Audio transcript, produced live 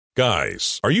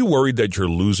Guys, are you worried that you're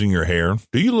losing your hair?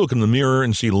 Do you look in the mirror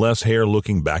and see less hair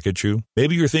looking back at you?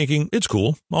 Maybe you're thinking, it's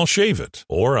cool, I'll shave it.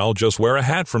 Or I'll just wear a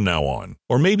hat from now on.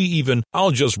 Or maybe even,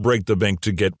 I'll just break the bank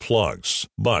to get plugs.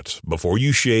 But before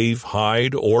you shave,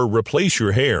 hide, or replace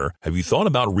your hair, have you thought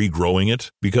about regrowing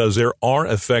it? Because there are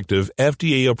effective,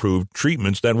 FDA-approved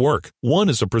treatments that work. One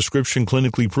is a prescription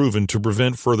clinically proven to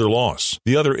prevent further loss.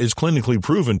 The other is clinically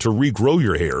proven to regrow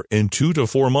your hair in 2 to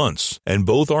 4 months. And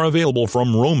both are available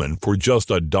from Roman for just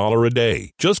 $1 a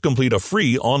day. Just complete a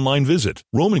free online visit.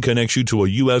 Roman connects you to a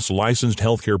U.S. licensed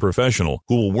healthcare professional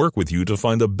who will work with you to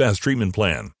find the best treatment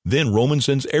plan. Then Roman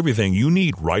sends everything you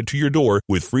need right to your door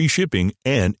with free shipping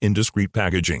and in discreet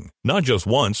packaging. Not just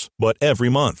once, but every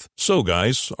month. So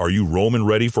guys, are you Roman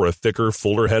ready for a thicker,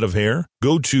 fuller head of hair?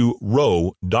 Go to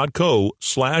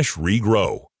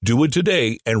ro.co/regrow. Do it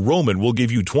today, and Roman will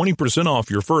give you 20%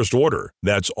 off your first order.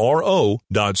 That's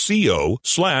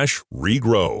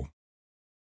ro.co/regrow.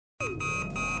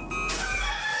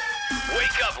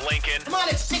 Wake up, Lincoln. Come on,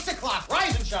 it's 6 o'clock.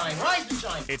 Rise and shine, rise and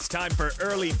shine. It's time for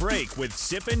Early Break with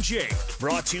Sip and Jake.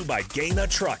 Brought to you by Gaina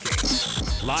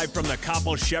Trucking. Live from the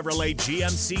Coppel Chevrolet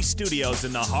GMC studios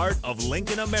in the heart of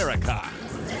Lincoln, America.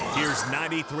 Here's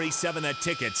 93.7 The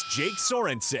Ticket's Jake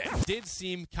Sorensen. Did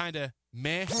seem kind of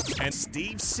meh. And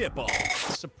Steve Sipple.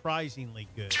 Surprisingly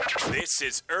good. This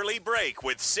is Early Break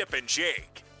with Sip and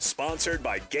Jake. Sponsored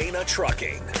by Gaina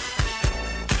Trucking.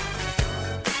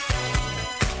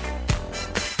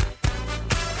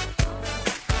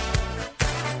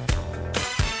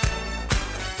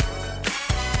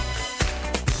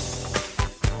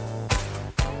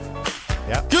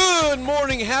 Good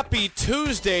morning. Happy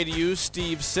Tuesday to you,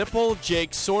 Steve Sipple,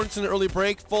 Jake Sorensen. Early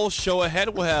break, full show ahead.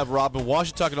 We'll have Robin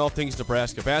Washington talking all things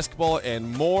Nebraska basketball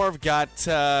and more. I've got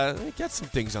some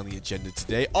things on the agenda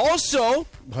today. Also,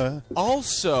 You're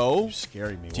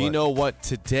scaring me. Do you know what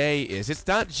today is? It's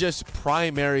not just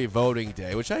primary voting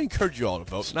day, which I encourage you all to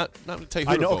vote. Not to tell you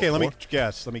who I know. to vote Okay, for. let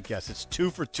me guess. It's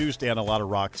 2 for Tuesday on a lot of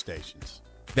rock stations.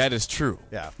 That is true.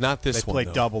 Yeah, Not this they one, play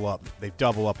though. double up. They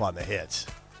double up on the hits.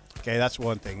 Okay, that's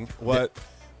one thing. What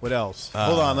else?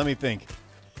 Hold on, let me think.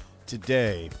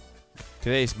 Today's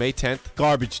May 10th.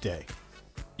 garbage day.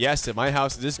 Yes, at my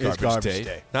house it is garbage,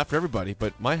 day. Not for everybody,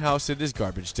 but my house it is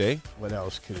garbage day. What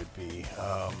else could it be?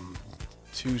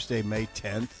 Tuesday, May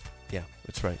 10th. Yeah,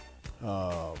 that's right.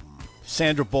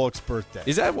 Sandra Bullock's birthday.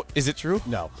 Is it true?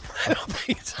 No, I don't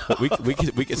think so. we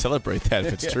can celebrate that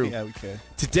if it's true. Yeah, we can.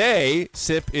 Today,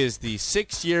 Sip, is the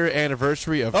 6-year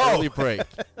anniversary of Early Break.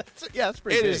 Yeah, that's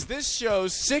pretty It big. is this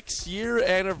show's 6-year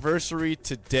anniversary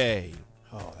today.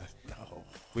 Oh, no.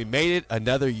 We made it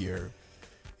another year.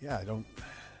 Yeah, I don't.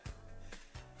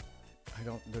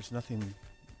 There's nothing.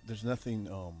 There's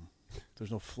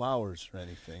no flowers or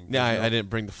anything. No, I didn't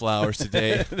bring the flowers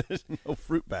today. There's no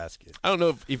fruit basket. I don't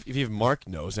know if even Mark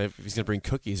knows if he's going to bring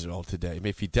cookies at all today. I mean,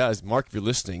 if he does, Mark, if you're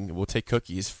listening, we'll take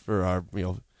cookies for our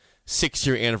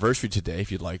 6-year anniversary today,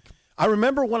 if you'd like. I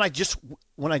remember when I just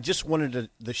wanted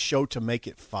the show to make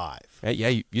it 5. Yeah,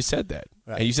 you said that,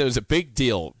 Right. and you said it was a big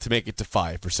deal to make it to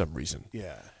 5 for some reason.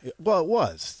 Yeah. Well, it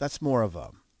was. That's more of a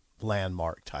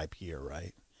landmark type year,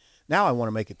 right? Now I want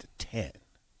to make it to 10.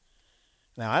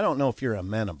 Now, I don't know if you're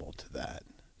amenable to that.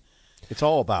 It's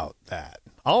all about that.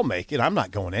 I'll make it. I'm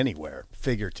not going anywhere,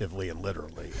 figuratively and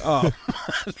literally.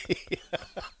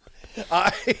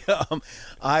 I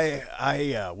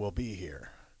will be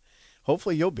here.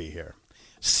 Hopefully, you'll be here.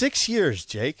 6 years,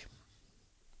 Jake.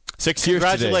 6 years.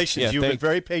 Congratulations. Today. You've been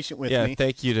very patient with me. Yeah,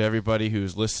 thank you to everybody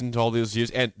who's listened to all those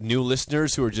years and new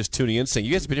listeners who are just tuning in saying,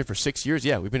 you guys have been here for 6 years?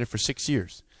 Yeah, we've been here for 6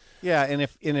 years. Yeah, and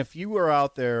if you were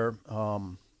out there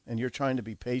and you're trying to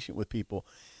be patient with people,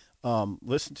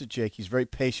 listen to Jake. He's very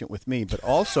patient with me, but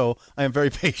also I am very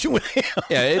patient with him.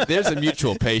 Yeah, there's a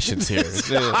mutual patience here.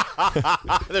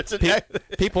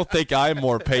 People think I'm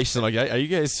more patient. Like, are you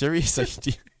guys serious? Like,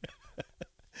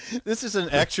 This is an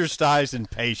exercise in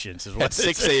patience. Is what at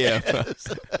 6 a.m.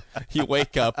 you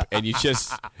wake up and you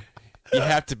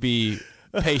have to be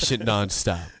patient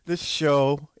nonstop. This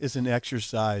show is an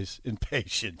exercise in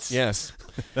patience. Yes.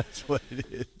 That's what it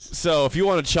is. So if you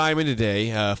want to chime in today,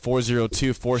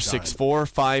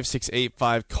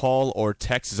 402-464-5685, call or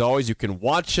text. As always, you can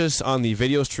watch us on the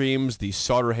video streams, the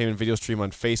Sauter Heyman video stream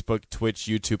on Facebook, Twitch,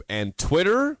 YouTube, and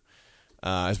Twitter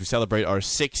as we celebrate our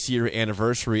 6-year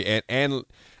anniversary. And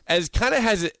as kind of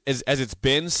as it's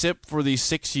been, Sip, for these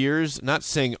 6 years, not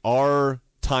saying our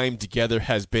time together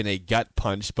has been a gut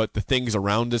punch, but the things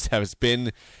around us has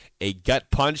been a gut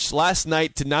punch. Last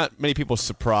night, to not many people's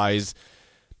surprise,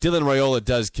 Dylan Raiola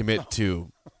does commit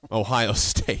to Ohio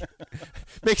State.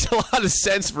 Makes a lot of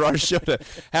sense for our show to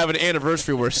have an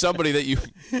anniversary where somebody that you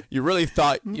really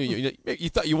thought you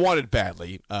thought you wanted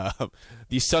badly,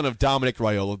 the son of Dominic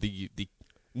Raiola, the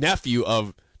nephew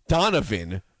of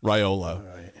Donovan Raiola.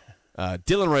 Right.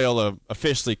 Dylan Raiola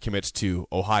officially commits to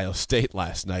Ohio State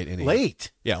last night.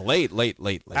 Late. Yeah, late.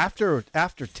 After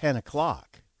 10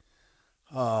 o'clock.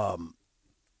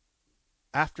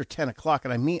 After 10 o'clock,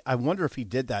 and I wonder if he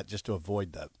did that just to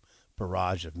avoid the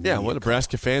barrage of media. Yeah, well,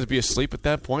 Nebraska fans be asleep at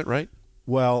that point, right?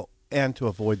 Well, and to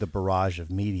avoid the barrage of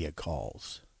media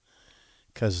calls,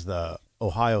 because the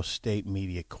Ohio State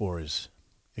media corps is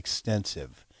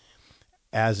extensive,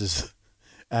 as is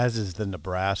the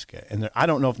Nebraska. And I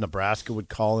don't know if Nebraska would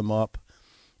call him up,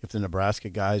 if the Nebraska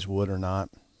guys would or not.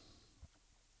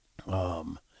 I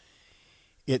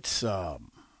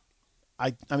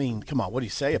mean, come on, what do you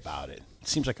say about it? It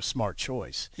seems like a smart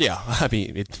choice. Yeah, I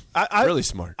mean, it's really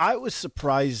smart. I was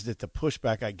surprised at the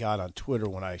pushback I got on Twitter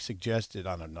when I suggested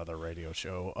on another radio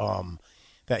show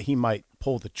that he might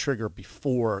pull the trigger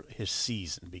before his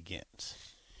season begins.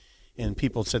 And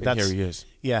people said and here he is.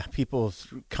 Yeah, people's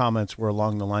comments were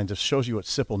along the lines of, shows you what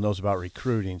Sipple knows about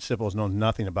recruiting. Sipple's known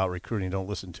nothing about recruiting. Don't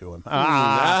listen to him. Joke's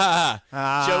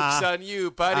on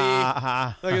you, buddy.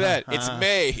 Look at that. It's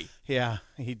May. Yeah,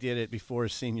 he did it before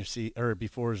his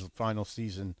before his final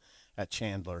season at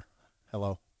Chandler.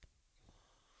 Hello.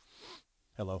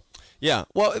 Yeah.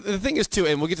 Well, the thing is too,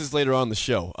 and we'll get to this later on in the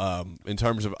show. In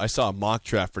terms of, I saw a mock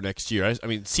draft for next year. I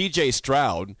mean, C.J.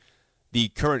 Stroud, the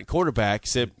current quarterback,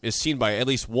 is seen by at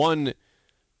least one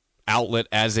outlet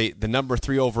as the number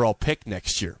 3 overall pick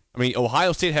next year. I mean,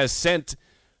 Ohio State has sent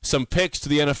some picks to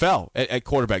the NFL at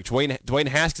quarterback. Dwayne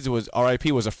Haskins was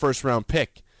a first-round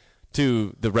pick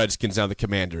to the Redskins, now the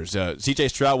Commanders. C.J.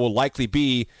 Stroud will likely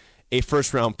be a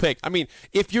first-round pick. I mean,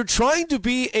 if you're trying to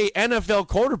be a NFL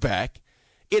quarterback,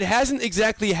 it hasn't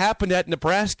exactly happened at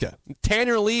Nebraska.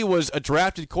 Tanner Lee was a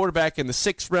drafted quarterback in the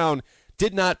 6th round,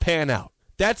 did not pan out.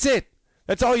 That's it.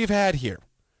 That's all you've had here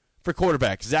for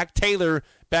quarterbacks. Zach Taylor,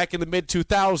 back in the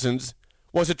mid-2000s,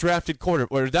 was a drafted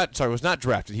quarterback. Was not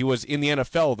drafted. He was in the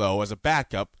NFL, though, as a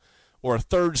backup or a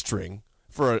third string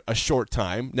for a short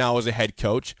time, now as a head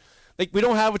coach. Like, we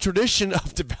don't have a tradition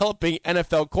of developing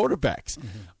NFL quarterbacks.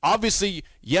 Mm-hmm. Obviously,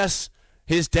 yes,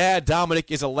 his dad,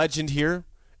 Dominic, is a legend here,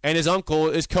 and his uncle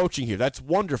is coaching here. That's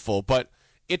wonderful, but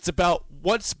it's about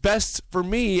what's best for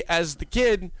me as the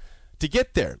kid to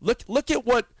get there. Look at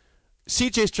what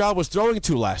C.J. Stroud was throwing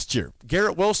to last year.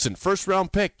 Garrett Wilson,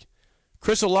 first-round pick.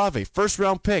 Chris Olave,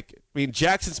 first-round pick. I mean,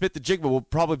 Jackson Smith-Njigba will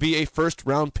probably be a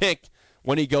first-round pick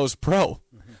when he goes pro.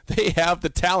 Mm-hmm. They have the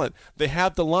talent. They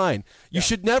have the line. You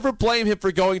should never blame him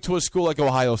for going to a school like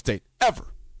Ohio State. Ever.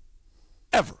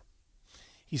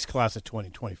 He's class of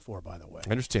 2024, by the way.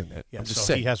 I understand that. Yeah, I'm just so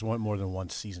saying. he has more than one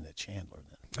season at Chandler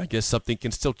then. I guess something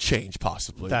can still change,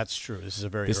 possibly. That's true. This is a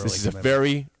very early This is commitment. a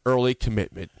very early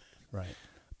commitment. Right.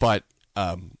 But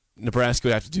Nebraska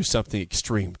would have to do something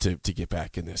extreme to get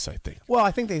back in this, I think. Well,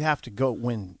 I think they'd have to go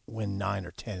win 9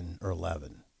 or 10 or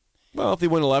 11. Well, if they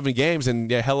win 11 games, then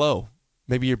hello.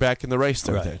 Maybe you're back in the race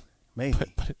there. Right. Then. Maybe.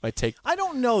 But it might take I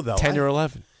don't know, though. 10 or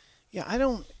 11. Yeah, I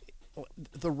don't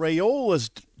 – the Raiolas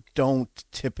don't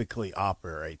typically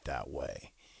operate that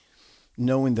way.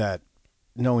 Knowing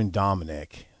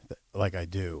Dominic, like I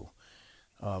do,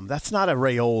 that's not a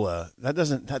Raiola. That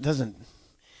doesn't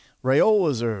 –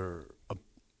 Raiolas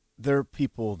they're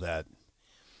people that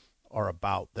are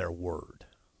about their word.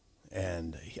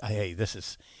 And, hey, this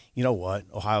is – you know what?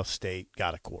 Ohio State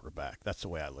got a quarterback. That's the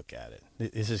way I look at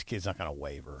it. This kid's not going to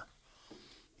waver.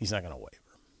 He's not going to waver.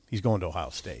 He's going to Ohio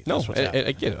State. No, and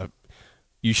again,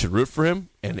 you should root for him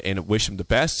and wish him the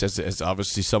best as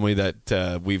obviously somebody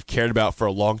that we've cared about for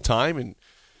a long time. And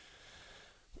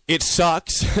it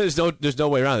sucks. There's no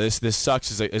way around it. This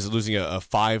sucks as losing a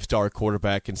 5-star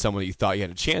quarterback and someone that you thought you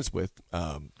had a chance with.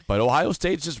 But Ohio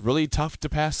State's just really tough to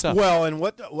pass up. Well, and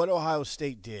what Ohio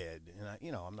State did, and I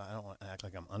don't want to act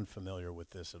like I'm unfamiliar with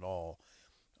this at all.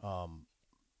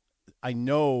 I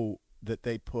know that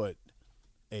they put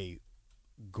a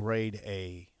grade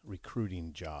A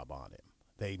recruiting job on him.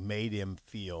 They made him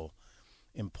feel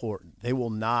important. They will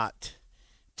not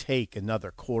take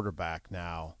another quarterback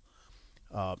now,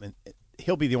 and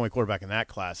he'll be the only quarterback in that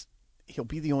class. He'll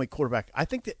be the only quarterback. I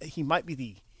think that he might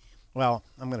be well,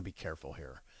 I'm going to be careful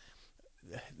here.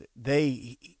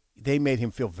 They made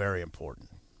him feel very important.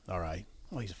 All right.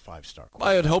 Well, he's a 5-star quarterback.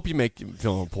 I would hope you make him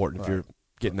feel important if you're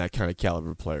getting that kind of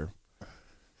caliber player.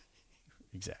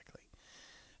 Exactly.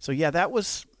 So yeah, that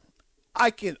was.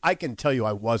 I can tell you,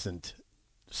 I wasn't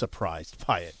surprised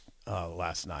by it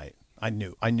last night. I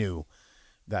knew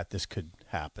that this could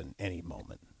happen any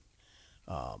moment.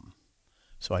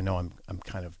 So I know I'm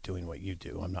kind of doing what you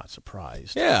do. I'm not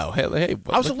surprised. Yeah. Hey,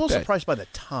 I was a little surprised by the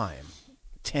time.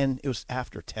 It was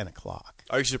after 10 o'clock.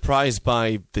 Are you surprised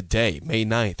by the day, May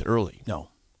 9th, early? No,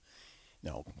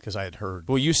 because I had heard.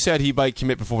 Well, you said he might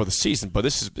commit before the season, but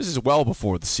this is well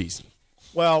before the season.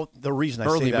 Well, the reason I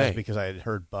Early say that May. is because I had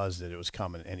heard buzz that it was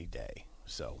coming any day.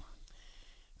 So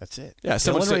that's it. Yeah,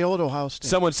 Dylan Raiola to Ohio State.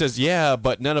 Someone says, yeah,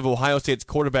 but none of Ohio State's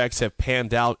quarterbacks have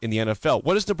panned out in the NFL.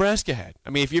 What has Nebraska had? I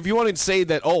mean, if you want to say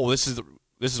that,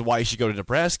 this is why you should go to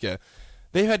Nebraska,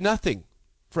 they've had nothing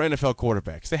for NFL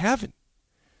quarterbacks. They haven't.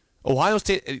 Ohio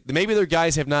State, maybe their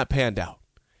guys have not panned out,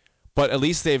 but at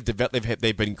least they've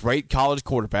been great college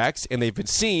quarterbacks, and they've been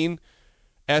seen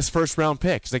as first-round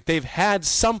picks. Like, they've had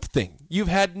something. You've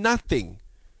had nothing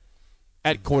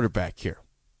at quarterback here.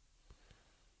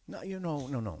 No,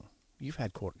 no. You've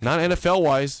had quarterbacks. Not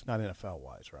NFL-wise. Not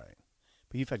NFL-wise, right.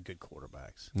 But you've had good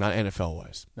quarterbacks. Not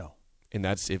NFL-wise. No. And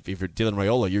that's if you're Dylan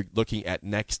Raiola, you're looking at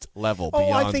next level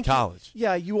beyond I think college.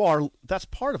 Yeah, you are. That's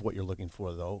part of what you're looking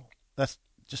for, though. That's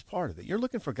just part of it. You're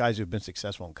looking for guys who've been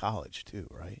successful in college, too,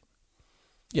 right?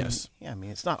 Yes. Yeah, I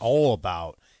mean, it's not all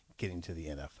about getting to the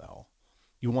NFL.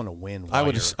 You want to win.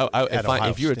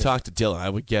 If you were to talk to Dylan, I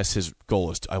would guess his goal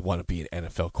is I want to be an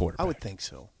NFL quarterback. I would think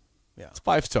so. Yeah, it's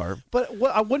 5-star. But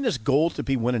wouldn't his goal to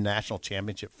be win a national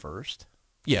championship first?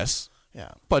 Yes.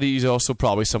 Yeah. But he's also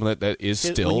probably someone that is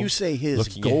still. When you say his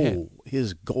goal,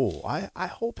 ahead. I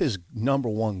hope his number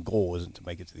one goal isn't to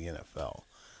make it to the NFL.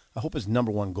 I hope his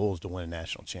number one goal is to win a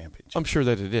national championship. I'm sure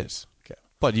that it is. Okay.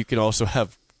 But you can also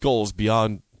have goals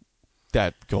beyond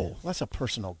that goal. Well, that's a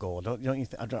personal goal. Don't you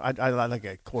think? I like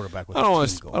a quarterback with I don't a want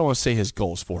team to. goal. I don't want to say his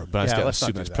goals for it, but I just got to let's not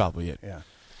assume do that's that. probably it. Yeah.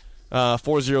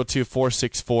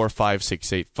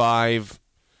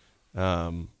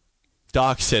 402-464-5685.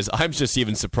 Doc says, I'm just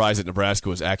even surprised that Nebraska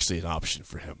was actually an option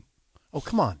for him. Oh,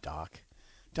 come on, Doc.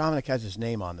 Dominic has his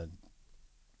name on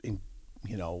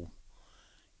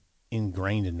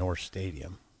ingrained in North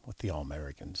Stadium with the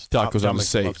All-Americans. Doc goes on to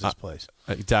say, loves this place.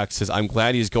 Doc says, I'm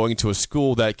glad he's going to a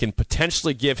school that can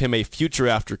potentially give him a future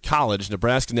after college.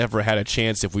 Nebraska never had a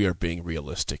chance if we are being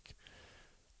realistic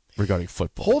regarding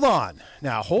football. Hold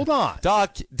on.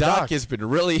 Doc has been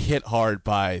really hit hard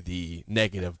by the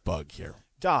negative bug here.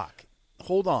 Doc,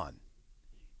 hold on.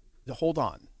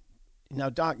 Now,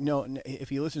 Doc, if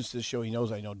he listens to the show, he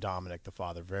knows I know Dominic, the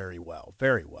father, very well.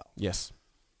 Very well. Yes.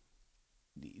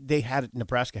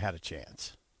 Nebraska had a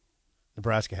chance.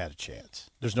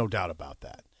 There's no doubt about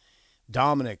that.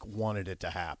 Dominic wanted it to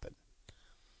happen.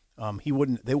 They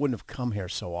wouldn't have come here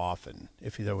so often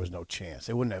if there was no chance.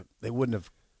 They wouldn't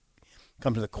have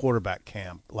come to the quarterback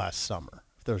camp last summer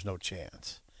if there was no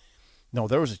chance. No,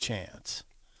 there was a chance.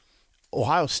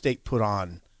 Ohio State put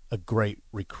on a great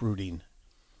recruiting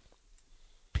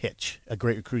pitch, a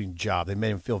great recruiting job. They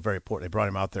made him feel very important. They brought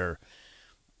him out there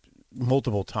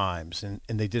multiple times, and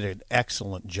they did an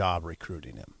excellent job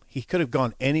recruiting him. He could have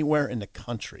gone anywhere in the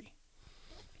country.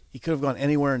 He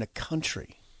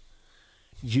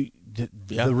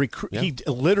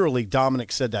literally,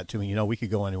 Dominic said that to me. We could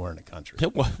go anywhere in the country.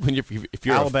 If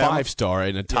you're Alabama, a 5-star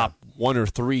and a top 1 or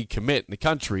 3 commit in the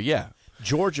country, yeah.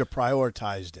 Georgia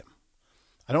prioritized him.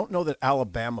 I don't know that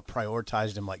Alabama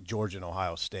prioritized him like Georgia and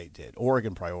Ohio State did.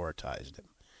 Oregon prioritized him.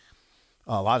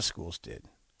 A lot of schools did.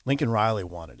 Lincoln Riley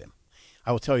wanted him.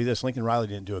 I will tell you this, Lincoln Riley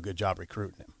didn't do a good job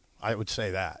recruiting him. I would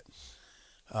say that.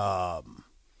 But,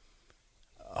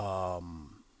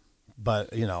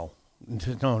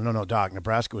 no, Doc,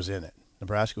 Nebraska was in it.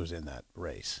 Nebraska was in that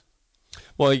race.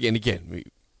 Well, again,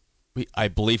 I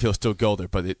believe he'll still go there,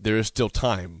 but there is still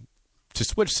time to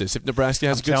switch this if Nebraska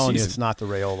has a good season. I'm telling you, it's not the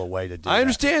Raiola way to do it. I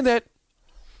understand that.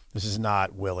 This is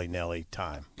not willy-nilly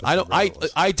time.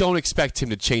 I don't expect him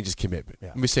to change his commitment. Yeah.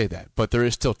 Let me say that. But there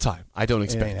is still time. I don't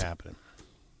expect it. Ain't happening.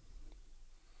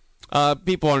 happening.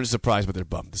 People aren't surprised, but they're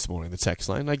bummed this morning. The text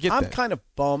line. I get that. I'm kind of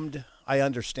bummed. I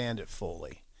understand it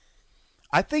fully.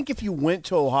 I think if you went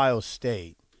to Ohio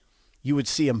State, you would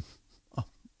see an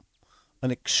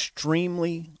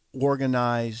extremely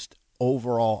organized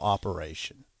overall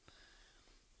operation.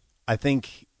 I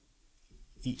think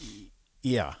you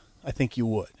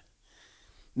would.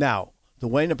 Now, the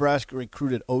way Nebraska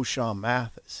recruited O'Shawn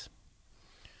Mathis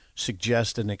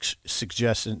suggests an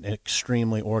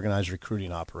extremely organized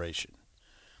recruiting operation.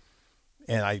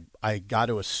 And I got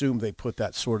to assume they put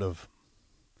that sort of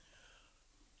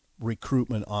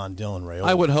recruitment on Dylan Raiola.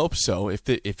 I would hope so, if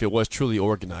it was truly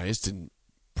organized and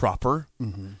proper.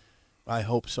 Mm-hmm. I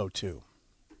hope so, too,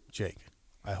 Jake.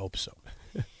 I hope so.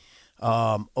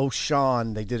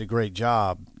 O'Shawn, they did a great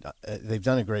job. They've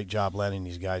done a great job landing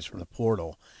these guys from the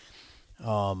portal.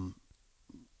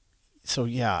 So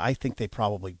yeah, I think they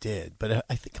probably did. But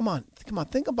I think, come on,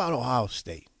 think about Ohio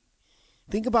State.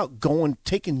 Think about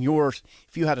taking yours,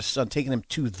 if you had a son, taking him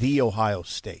to the Ohio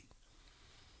State.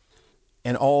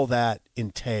 And all that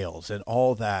entails, and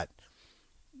all that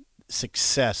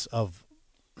success of,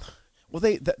 well,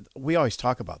 we always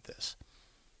talk about this.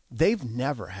 They've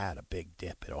never had a big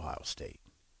dip at Ohio State.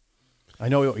 I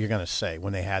know what you're going to say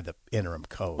when they had the interim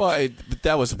coach. Well,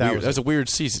 that was weird. That was a weird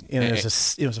season. And it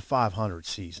was a 500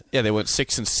 season. Yeah, they went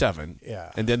 6-7.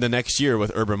 Yeah, and then the next year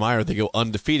with Urban Meyer, they go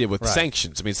undefeated with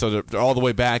sanctions. I mean, so they're all the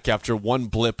way back after one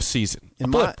blip season. In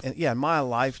my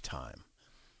lifetime,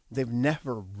 they've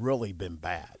never really been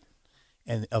bad,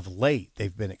 and of late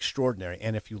they've been extraordinary.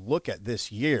 And if you look at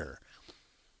this year,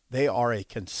 they are a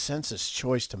consensus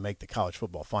choice to make the college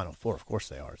football Final Four. Of course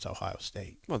they are. It's Ohio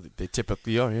State. Well, they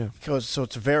typically are, yeah. So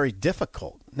it's very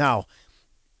difficult. Now,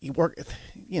 Nebraska's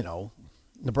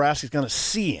going to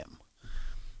see him.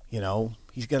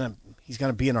 He's going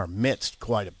to be in our midst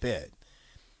quite a bit,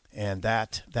 and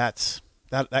that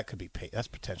could be that's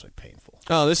potentially painful.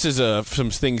 Oh, this is some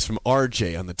things from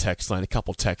RJ on the text line. A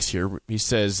couple texts here. He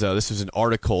says this is an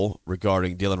article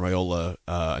regarding Dylan Raiola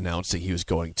announcing he was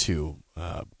going to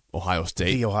Ohio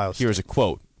State. The Ohio State. Here's a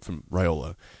quote from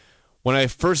Raiola. When I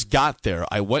first got there,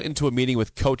 I went into a meeting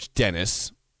with Coach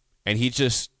Dennis, and he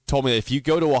just told me that if you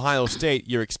go to Ohio State,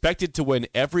 you're expected to win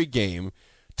every game,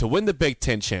 to win the Big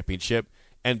Ten championship,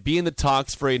 and be in the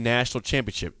talks for a national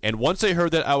championship. And once I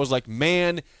heard that, I was like,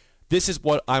 man, this is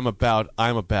what I'm about.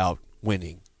 I'm about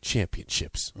winning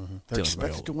championships. Mm-hmm. They're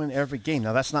expected to win every game.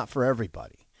 Now, that's not for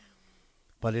everybody,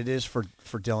 but it is for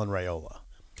Dylan Raiola.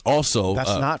 Also,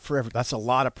 that's not for everybody. That's a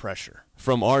lot of pressure.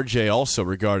 From RJ also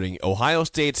regarding Ohio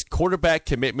State's quarterback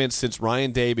commitment since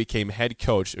Ryan Day became head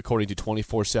coach, according to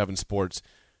 24/7 Sports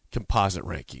composite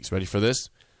rankings. Ready for this?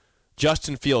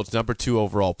 Justin Fields, number 2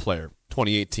 overall player,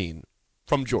 2018,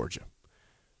 from Georgia.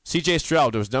 C.J.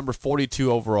 Stroud was number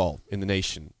 42 overall in the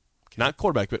nation. Okay. Not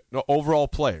quarterback, but no, overall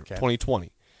player,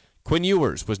 2020. Quinn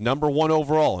Ewers was number 1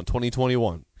 overall in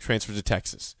 2021, transferred to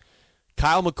Texas.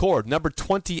 Kyle McCord, number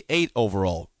 28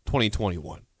 overall,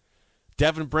 2021.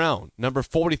 Devin Brown, number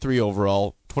 43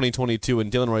 overall, 2022,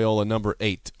 and Dylan Raiola, number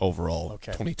 8 overall,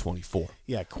 2024.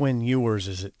 Yeah, Quinn Ewers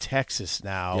is at Texas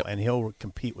now, and he'll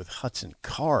compete with Hudson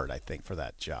Card, I think, for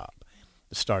that job,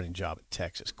 the starting job at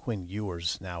Texas. Quinn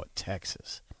Ewers now at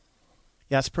Texas.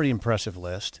 Yeah, it's a pretty impressive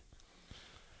list.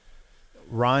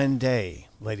 Ryan Day,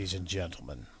 ladies and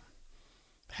gentlemen,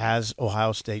 has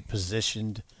Ohio State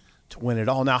positioned to win it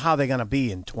all. Now, how are they going to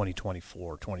be in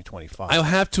 2024, 2025? I'll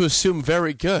have to assume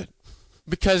very good.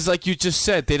 Because, like you just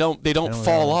said, they don't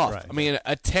fall off. Right. I mean,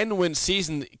 a 10-win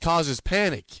season causes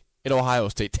panic at Ohio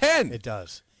State. 10. It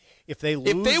does. If they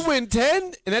win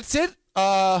 10 and that's it,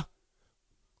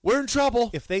 we're in trouble.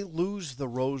 If they lose the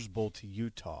Rose Bowl to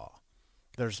Utah,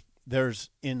 there's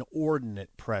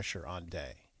inordinate pressure on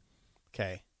Day.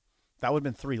 Okay, that would have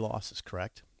been 3 losses,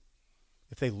 correct?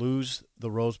 If they lose the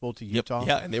Rose Bowl to Utah.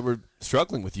 Yeah, and they were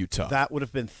struggling with Utah. That would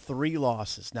have been 3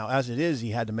 losses. Now, as it is,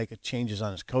 he had to make changes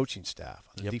on his coaching staff,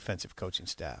 on the defensive coaching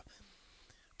staff.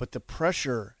 But the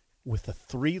pressure with a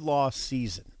 3-loss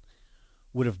season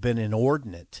would have been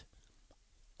inordinate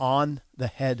on the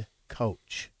head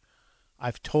coach.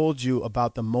 I've told you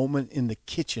about the moment in the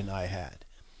kitchen I had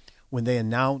when they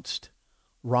announced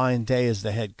Ryan Day as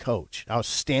the head coach. I was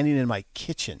standing in my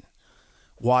kitchen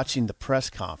watching the press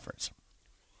conference.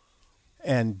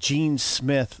 And Gene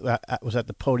Smith was at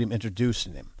the podium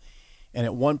introducing him. And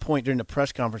at one point during the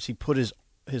press conference, he put his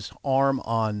arm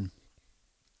on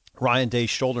Ryan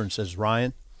Day's shoulder and says,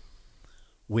 Ryan,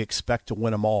 we expect to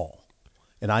win them all.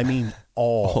 And I mean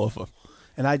all of them.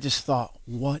 And I just thought,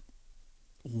 what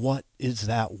is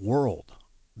that world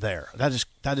there?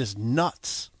 That is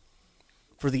nuts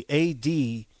for the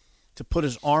AD to put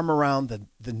his arm around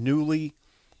the newly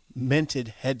minted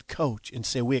head coach and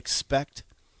say, we expect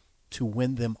to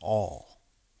win them all.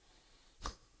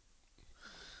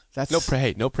 That's no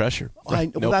pressure.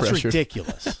 That's pressure.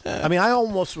 ridiculous. I mean, I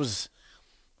almost was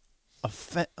I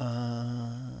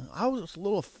was a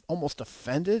little almost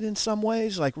offended in some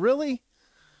ways. Like, really?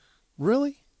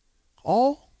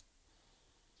 All?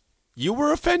 You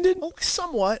were offended? Well,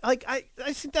 somewhat. Like, I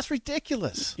think that's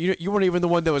ridiculous. You weren't even the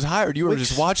one that was hired. You were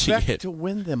just watching it. To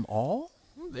win them all?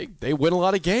 They win a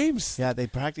lot of games. Yeah, they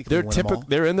practically win them all.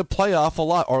 They're in the playoff a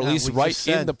lot, or at least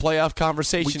in the playoff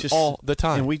conversation all the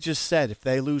time. And we just said if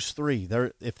they lose 3,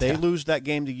 if they lose that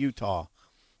game to Utah,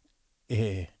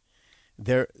 Day,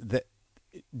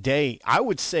 I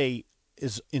would say,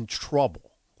 is in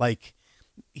trouble. Like,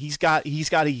 he's got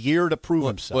a year to prove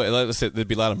himself. Well, let's say there'd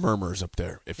be a lot of murmurs up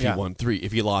there if he won 3,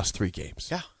 if he lost 3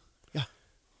 games.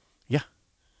 Yeah.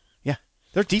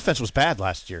 Their defense was bad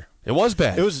last year. It was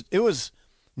bad. It was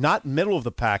not middle of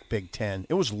the pack Big Ten.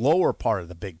 It was lower part of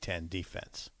the Big Ten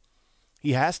defense.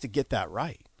 He has to get that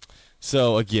right.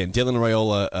 So again, Dylan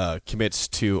Raiola commits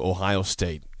to Ohio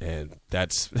State, and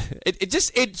that's it.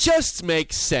 It just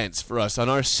makes sense for us on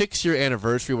our 6-year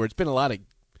anniversary, where it's been a lot of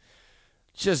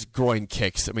just groin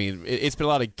kicks. I mean, it's been a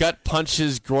lot of gut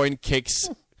punches, groin kicks.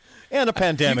 And a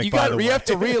pandemic, by the way. You have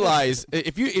to realize,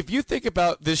 if you think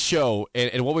about this show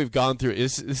and what we've gone through,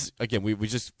 this again, we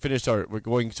just finished we're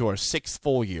going to our 6th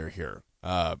full year here.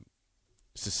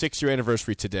 It's the 6-year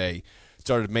anniversary today.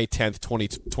 Started May 10th,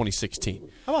 2016.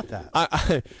 How about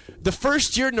that? The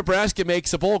first year Nebraska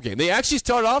makes a bowl game. They actually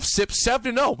started off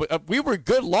 7-0, but we were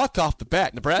good luck off the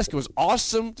bat. Nebraska was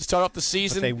awesome to start off the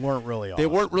season. But they weren't really awesome. They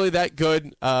weren't really that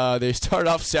good. They started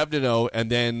off 7-0,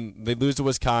 and then they lose to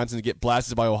Wisconsin and get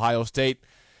blasted by Ohio State.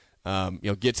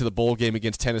 Get to the bowl game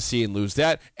against Tennessee and lose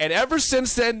that. And ever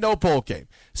since then, no bowl game.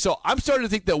 So I'm starting to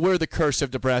think that we're the curse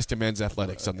of Nebraska men's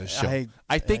athletics on this show.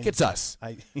 I think it's us.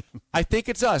 I think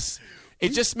it's us.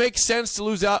 It just makes sense to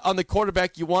lose out on the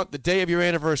quarterback you want the day of your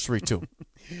anniversary to.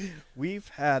 We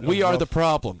are the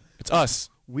problem. It's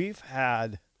us. We've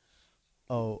had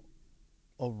a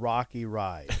rocky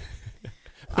ride.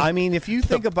 I mean, if you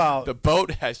think about the boat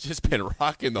has just been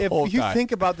rocking the whole time. If you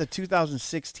think about the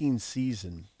 2016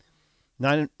 season,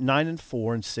 9-4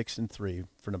 and 6-3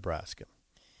 for Nebraska.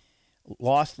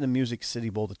 Lost in the Music City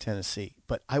Bowl to Tennessee.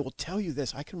 But I will tell you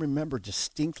this, I can remember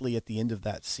distinctly at the end of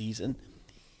that season,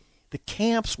 the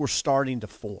camps were starting to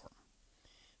form.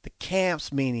 The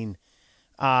camps meaning,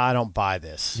 I don't buy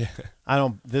this. Yeah.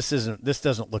 This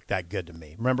doesn't look that good to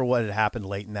me. Remember what had happened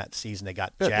late in that season? They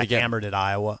got jackhammered at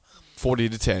Iowa.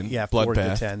 40-10. Yeah,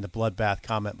 40-10. The bloodbath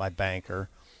comment by Banker.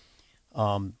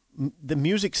 The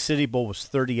Music City Bowl was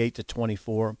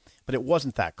 38-24, but it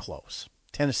wasn't that close.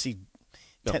 Tennessee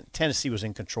was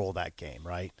in control of that game,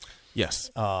 right? Yes.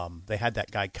 They had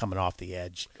that guy coming off the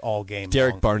edge all game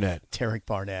Derek long.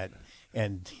 Barnett.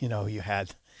 And, you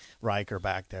had Riker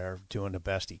back there doing the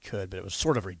best he could, but it was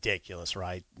sort of ridiculous,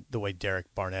 right? The way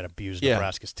Derek Barnett abused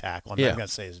Nebraska's tackle. I'm not going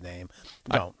to say his name.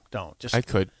 Don't. Just I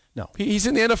could. No. He's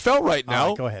in the NFL right now. All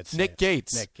right, go ahead. Nick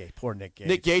Gates. Poor Nick Gates.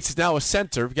 Nick Gates is now a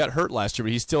center. He got hurt last year,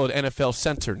 but he's still an NFL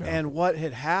center now. And what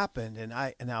had happened, and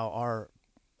now our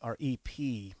EP,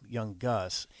 young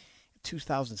Gus,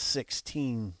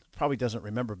 2016, probably doesn't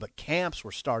remember, but camps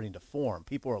were starting to form.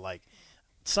 People were like,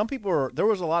 there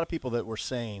was a lot of people that were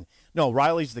saying, no,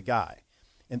 Riley's the guy.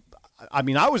 And I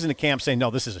mean, I was in the camp saying,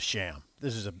 no, this is a sham.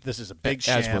 This is a big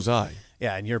sham. As was I.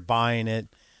 Yeah, and you're buying it.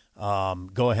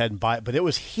 Go ahead and buy it. But it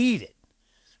was heated.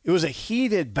 It was a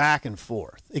heated back and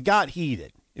forth. It got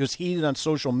heated. It was heated on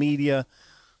social media.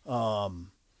 I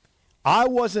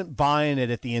wasn't buying it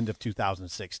at the end of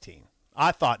 2016.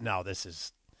 I thought, no, this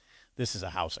is a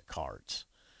house of cards.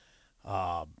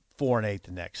 4-8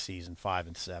 the next season,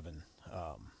 5-7.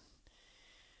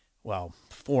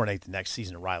 4-8 the next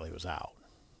season, Riley was out,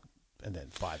 and then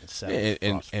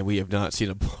 5-7. And we have not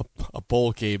seen a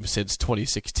bowl game since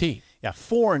 2016. Yeah,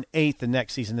 4-8 the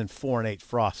next season, then 4-8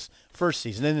 Frost's first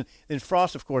season, then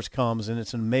Frost of course comes, and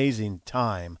it's an amazing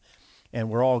time, and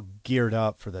we're all geared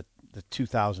up for the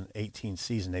 2018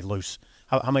 season. They lose.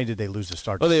 How many did they lose to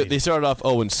start? They started off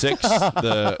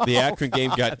 0-6. The Akron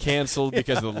game got canceled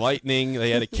because of the lightning. They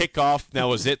had a kickoff. That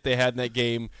was it they had in that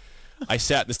game. I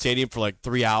sat in the stadium for like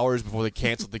 3 hours before they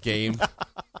canceled the game.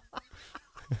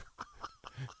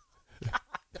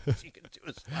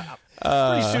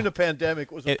 Pretty soon the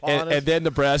pandemic was upon us. And then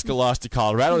Nebraska lost to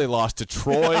Colorado. They lost to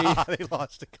Troy. They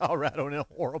lost to Colorado in a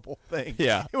horrible thing.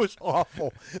 Yeah. It was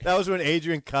awful. That was when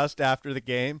Adrian cussed after the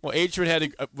game. Well,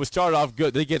 Adrian was started off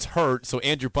good. Then he gets hurt, so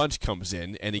Andrew Bunch comes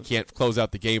in, and he can't close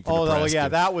out the game for Nebraska. Oh, yeah,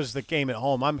 that was the game at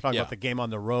home. I'm talking about the game on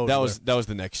the road. That was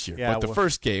the next year. Yeah, but the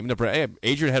first game,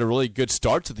 Adrian had a really good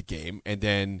start to the game, and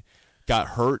then got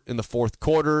hurt in the fourth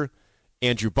quarter.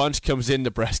 Andrew Bunch comes in,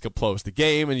 Nebraska blows the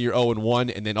game, and you're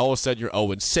 0-1, and then all of a sudden you're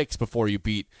 0-6 before you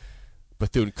beat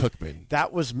Bethune-Cookman.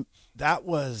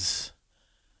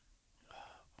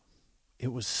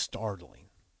 It was startling.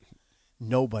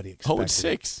 Nobody expected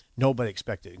 0-6. Nobody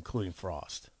expected, including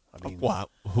Frost. I mean,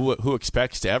 wow. Who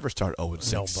expects to ever start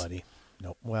 0-6? Nobody.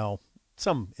 No. Well,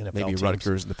 some NFL maybe teams.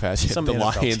 Rutgers in the past. Some the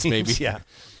NFL Lions, teams, maybe. Yeah.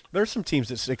 There's some teams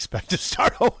that expect to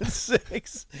start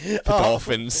 0-6. The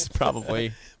Dolphins,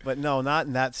 probably. But no, not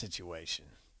in that situation.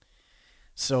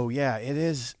 So, yeah, it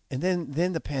is. And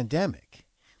then the pandemic,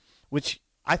 which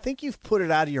I think you've put it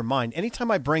out of your mind.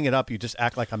 Anytime I bring it up, you just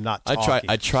act like I'm not talking.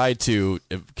 I try to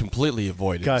completely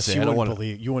avoid it. Gus, you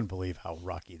wouldn't believe how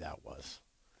rocky that was,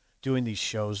 doing these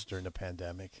shows during the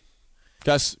pandemic.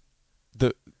 Gus,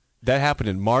 That happened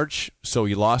in March, so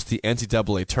you lost the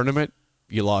NCAA tournament.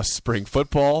 You lost spring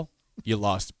football. You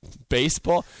lost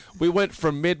baseball. We went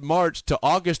from mid-March to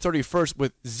August 31st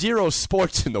with 0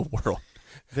 sports in the world.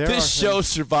 This show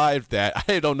survived that.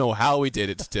 I don't know how we did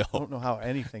it still. I don't know how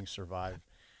anything survived.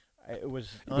 It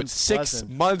was unpleasant. 6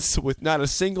 months with not a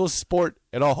single sport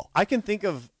at all. I can think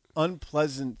of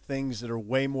unpleasant things that are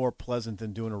way more pleasant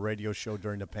than doing a radio show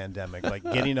during the pandemic, like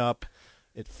getting up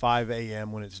at 5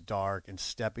 a.m. when it's dark and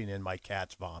stepping in my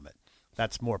cat's vomit.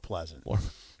 That's more pleasant.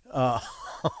 And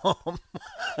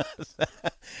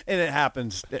it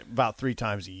happens about 3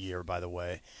 times a year, by the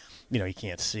way. You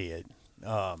can't see it.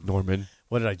 Norman.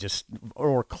 What did I just –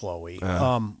 or Chloe.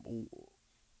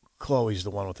 Chloe's the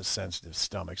one with the sensitive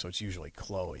stomach, so it's usually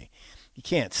Chloe. You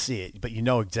can't see it, but you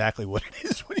know exactly what it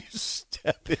is when you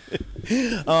step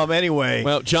in. Anyway.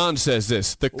 Well, John says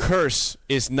this. The curse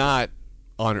is not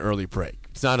on early break.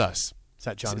 It's not us. Is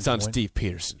that John? It's on Steve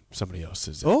Peterson. Somebody else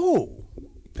says that. Oh.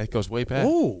 That goes way back.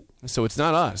 Oh. So it's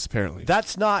not us, apparently.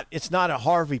 It's not a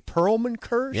Harvey Perlman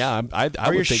curse? Yeah. I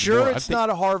Are you would think sure more, it's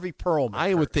not a Harvey Perlman I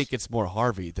curse? would think it's more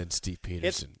Harvey than Steve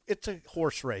Peterson. It's a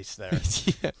horse race there.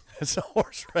 Yeah. It's a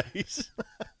horse race.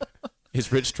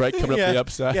 Is Rich Strike coming up the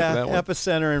upside? Yeah, of that one?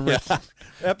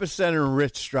 Epicenter and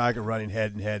Rich Strike are running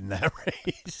head and head in that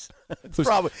race.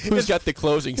 Who's got the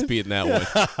closing speed in that one?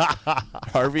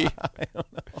 Harvey?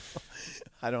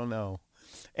 I don't know.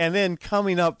 And then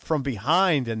coming up from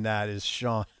behind in that is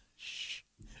Sean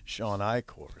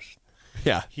Eichhorst.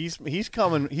 Yeah. He's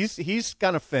coming. He's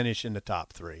going to finish in the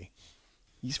top 3.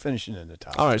 He's finishing in the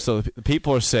top. All right, so the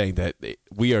people are saying that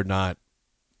we are not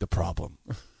the problem.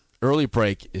 Early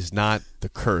break is not the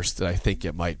curse that I think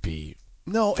it might be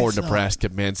for Nebraska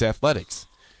men's athletics.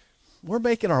 We're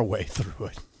making our way through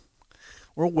it.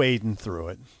 We're wading through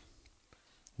it.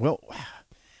 Well,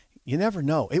 you never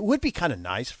know. It would be kind of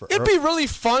nice for. It'd be really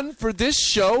fun for this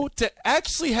show to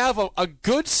actually have a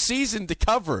good season to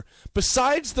cover,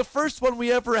 besides the first one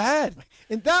we ever had.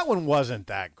 And that one wasn't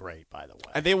that great, by the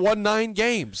way. And they won 9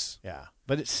 games. Yeah,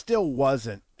 but it still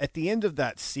wasn't. At the end of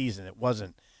that season, it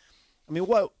wasn't. I mean,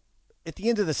 at the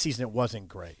end of the season, it wasn't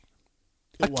great.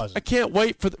 It wasn't. I can't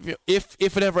wait for if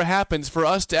it ever happens for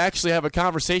us to actually have a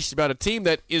conversation about a team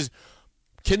that is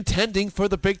contending for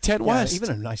the Big Ten West. Even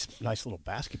a nice little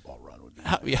basketball run would be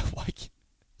nice. Yeah,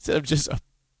 instead of just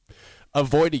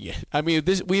avoiding it. I mean,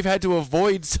 we've had to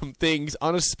avoid some things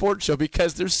on a sports show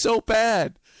because they're so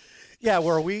bad. Yeah,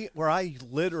 where I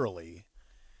literally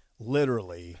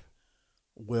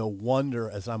will wonder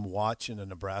as I'm watching a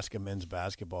Nebraska men's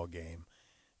basketball game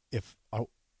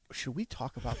should we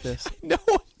talk about this? No,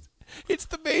 it's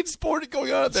the main sport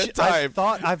going on at that time. I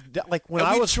thought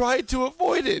we tried to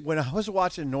avoid it. When I was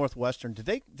watching Northwestern,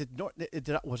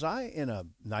 was I in a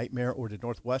nightmare, or did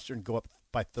Northwestern go up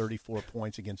by 34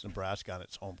 points against Nebraska on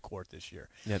its home court this year?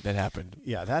 Yeah, that happened.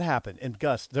 Yeah, that happened. And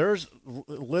Gus, there's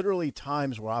literally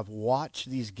times where I've watched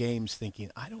these games thinking,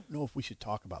 I don't know if we should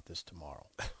talk about this tomorrow.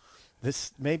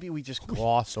 Maybe we just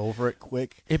gloss over it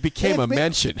quick. It became a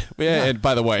mention. Yeah, and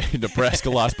by the way, Nebraska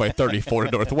lost by 34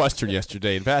 to Northwestern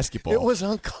yesterday in basketball. It was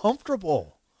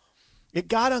uncomfortable. It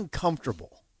got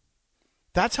uncomfortable.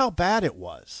 That's how bad it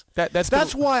was.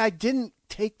 That's why I didn't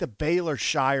take the Baylor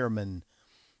Shireman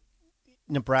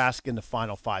Nebraska in the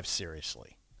Final 5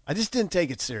 seriously. I just didn't take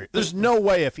it serious. There's no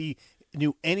way, if he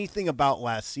knew anything about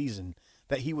last season,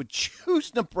 that he would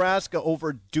choose Nebraska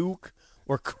over Duke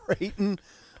or Creighton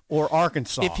or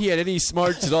Arkansas. If he had any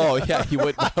smarts at all, yeah, he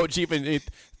would.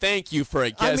 Thank you for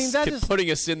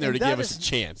putting us in there to give us a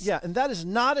chance. Yeah, and that is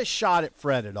not a shot at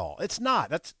Fred at all. It's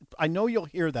not. I know you'll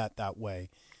hear that way,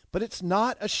 but it's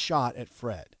not a shot at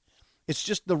Fred. It's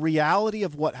just the reality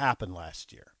of what happened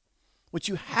last year, which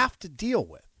you have to deal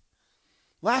with.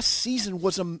 Last season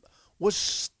was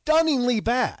stunningly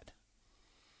bad.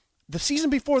 The season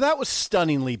before that was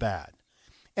stunningly bad.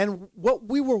 And what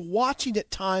we were watching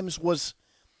at times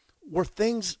were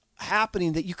things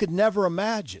happening that you could never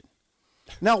imagine.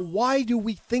 Now, why do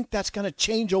we think that's going to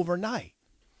change overnight?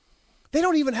 They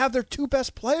don't even have their 2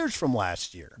 best players from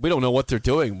last year. We don't know what they're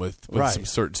doing with some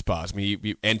certain spots. I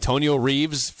mean, Antonio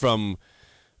Reeves from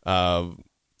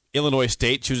Illinois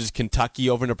State chooses Kentucky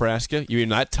over Nebraska. You're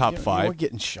not top 5. We're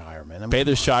getting Shireman.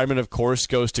 Baylor Shireman, of course,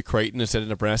 goes to Creighton instead of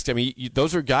Nebraska. I mean,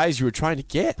 those are guys you were trying to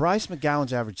get. Bryce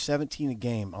McGowan's averaged 17 a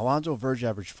game. Alonzo Verge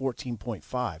averaged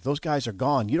 14.5. Those guys are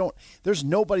gone. There's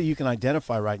nobody you can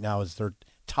identify right now as their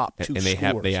top 2 and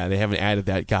scorers. They haven't added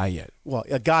that guy yet. Well,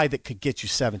 a guy that could get you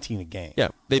 17 a game. Yeah,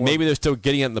 maybe they're still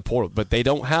getting it in the portal, but they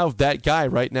don't have that guy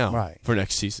right now for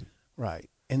next season. Right,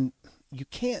 and you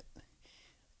can't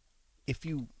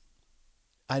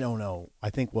I don't know. I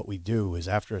think what we do is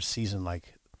after a season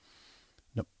like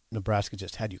Nebraska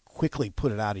just had you quickly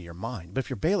put it out of your mind. But if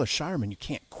you're Baylor Shireman, you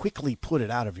can't quickly put it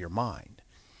out of your mind.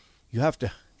 You've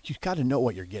got to know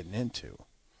what you're getting into.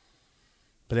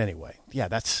 But anyway, yeah,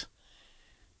 it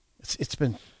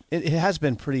has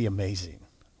been pretty amazing,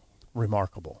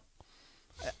 remarkable.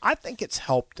 I think it's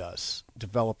helped us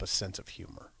develop a sense of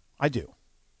humor. I do.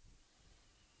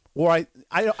 Or I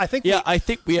think. Yeah, I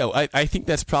think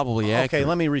that's probably accurate. Okay,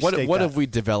 let me restate that. What have we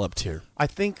developed here? I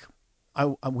think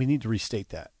we need to restate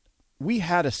that. We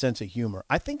had a sense of humor.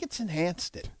 I think it's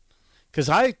enhanced it, because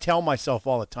I tell myself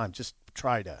all the time, just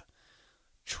try to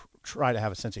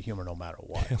have a sense of humor no matter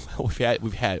what. Well,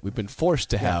 we've been forced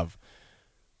to have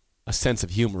a sense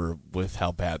of humor with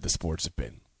how bad the sports have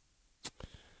been.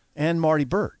 And Marty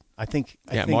Bird, I think.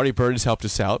 Marty Bird has helped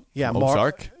us out. Yeah,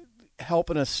 Ozark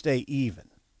helping us stay even.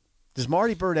 Does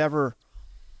Marty Bird ever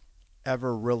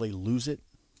really lose it?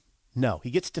 No,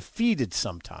 he gets defeated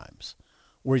sometimes,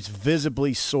 where he's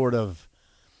visibly sort of.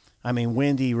 I mean,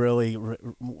 Wendy really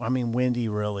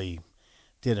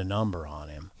did a number on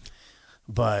him,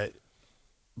 but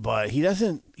he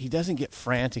doesn't get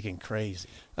frantic and crazy.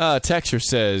 Texture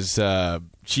says,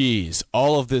 geez,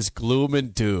 all of this gloom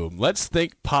and doom. Let's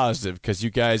think positive, because you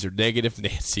guys are negative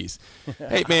Nancy's.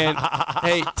 Hey, man.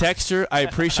 Hey, Texture, I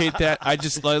appreciate that. I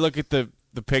look at the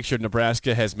picture.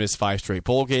 Nebraska has missed 5 straight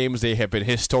bowl games. They have been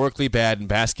historically bad in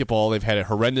basketball. They've had a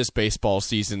horrendous baseball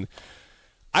season.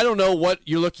 I don't know what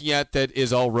you're looking at that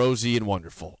is all rosy and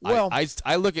wonderful. Well,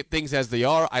 I look at things as they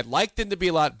are. I'd like them to be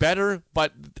a lot better,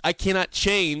 but I cannot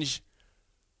change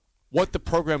what the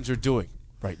programs are doing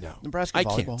right now. Nebraska I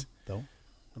volleyball, can't. though.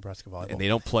 Nebraska volleyball. And they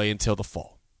don't play until the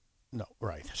fall. No,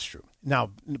 right. That's true.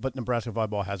 Now, but Nebraska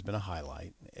volleyball has been a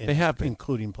highlight. They have been.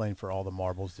 Including playing for all the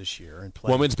marbles this year. And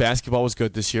playing Women's basketball was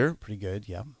good this year. Pretty good,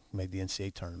 yeah. Made the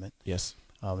NCAA tournament. Yes.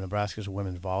 Nebraska's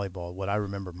women's volleyball, what I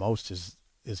remember most is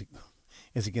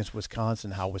against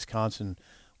Wisconsin, how Wisconsin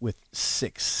with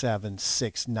 6'7",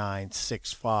 6'9",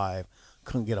 6'5",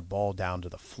 couldn't get a ball down to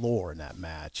the floor in that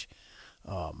match.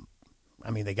 I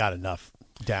mean, they got enough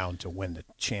down to win the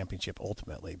championship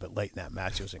ultimately, but late in that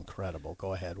match it was incredible.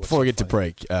 Go ahead. Before we get to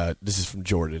break, this is from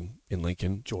Jordan in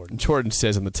Lincoln. Jordan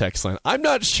says on the text line, I'm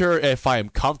not sure if I am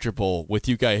comfortable with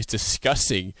you guys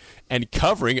discussing and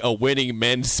covering a winning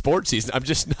men's sports season. I'm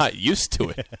just not used to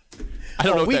it. I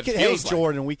don't know what that feels like.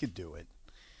 Jordan, we could do it.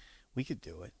 We could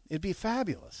do it. It'd be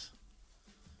fabulous.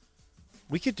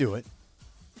 We could do it.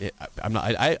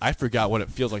 I forgot what it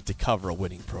feels like to cover a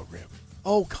winning program.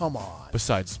 Oh, come on.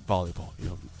 Besides volleyball,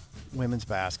 Women's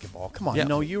basketball. Come on. Yeah,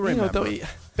 No, you remember.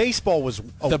 Baseball was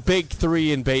the big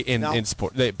three in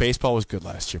sport. Baseball was good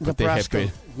last year, but Nebraska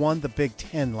won the Big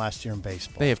Ten last year in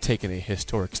baseball. They have taken a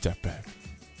historic step back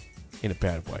in a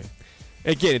bad way.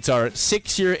 Again, it's our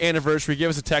 6-year anniversary. Give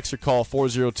us a text or call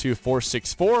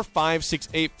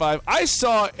 402-464-5685. I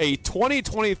saw a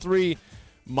 2023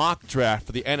 mock draft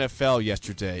for the NFL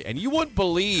yesterday, and you wouldn't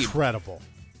believe incredible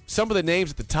some of the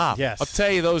names at the top. Yes. I'll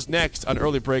tell you those next on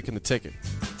Early Break in the Ticket.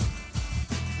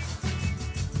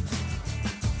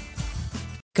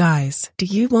 Guys, do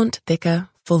you want thicker,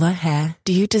 fuller hair?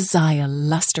 Do you desire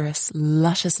lustrous,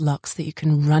 luscious locks that you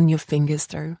can run your fingers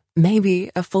through? Maybe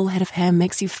a full head of hair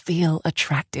makes you feel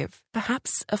attractive.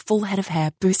 Perhaps a full head of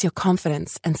hair boosts your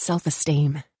confidence and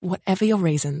self-esteem. Whatever your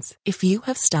reasons, if you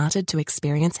have started to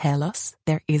experience hair loss,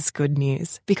 there is good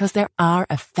news, because there are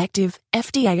effective,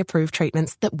 FDA-approved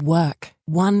treatments that work.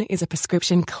 One is a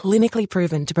prescription clinically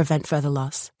proven to prevent further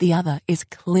loss. The other is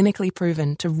clinically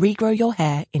proven to regrow your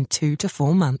hair in 2 to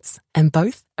 4 months. And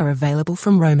both are available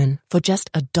from Roman for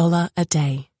just $1 a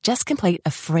day. Just complete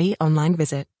a free online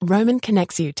visit. Roman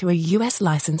connects you to a US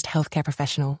licensed healthcare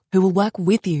professional who will work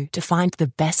with you to find the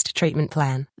best treatment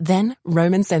plan. Then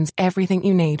Roman sends everything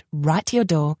you need right to your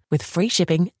door with free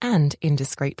shipping and in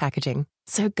discreet packaging.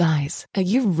 So guys, are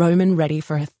you Roman ready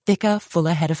for a thicker,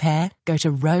 fuller head of hair? Go to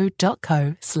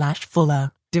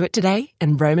ro.co/fuller. Do it today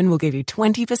and Roman will give you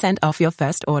 20% off your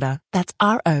first order. That's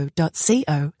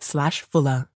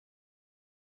ro.co/fuller.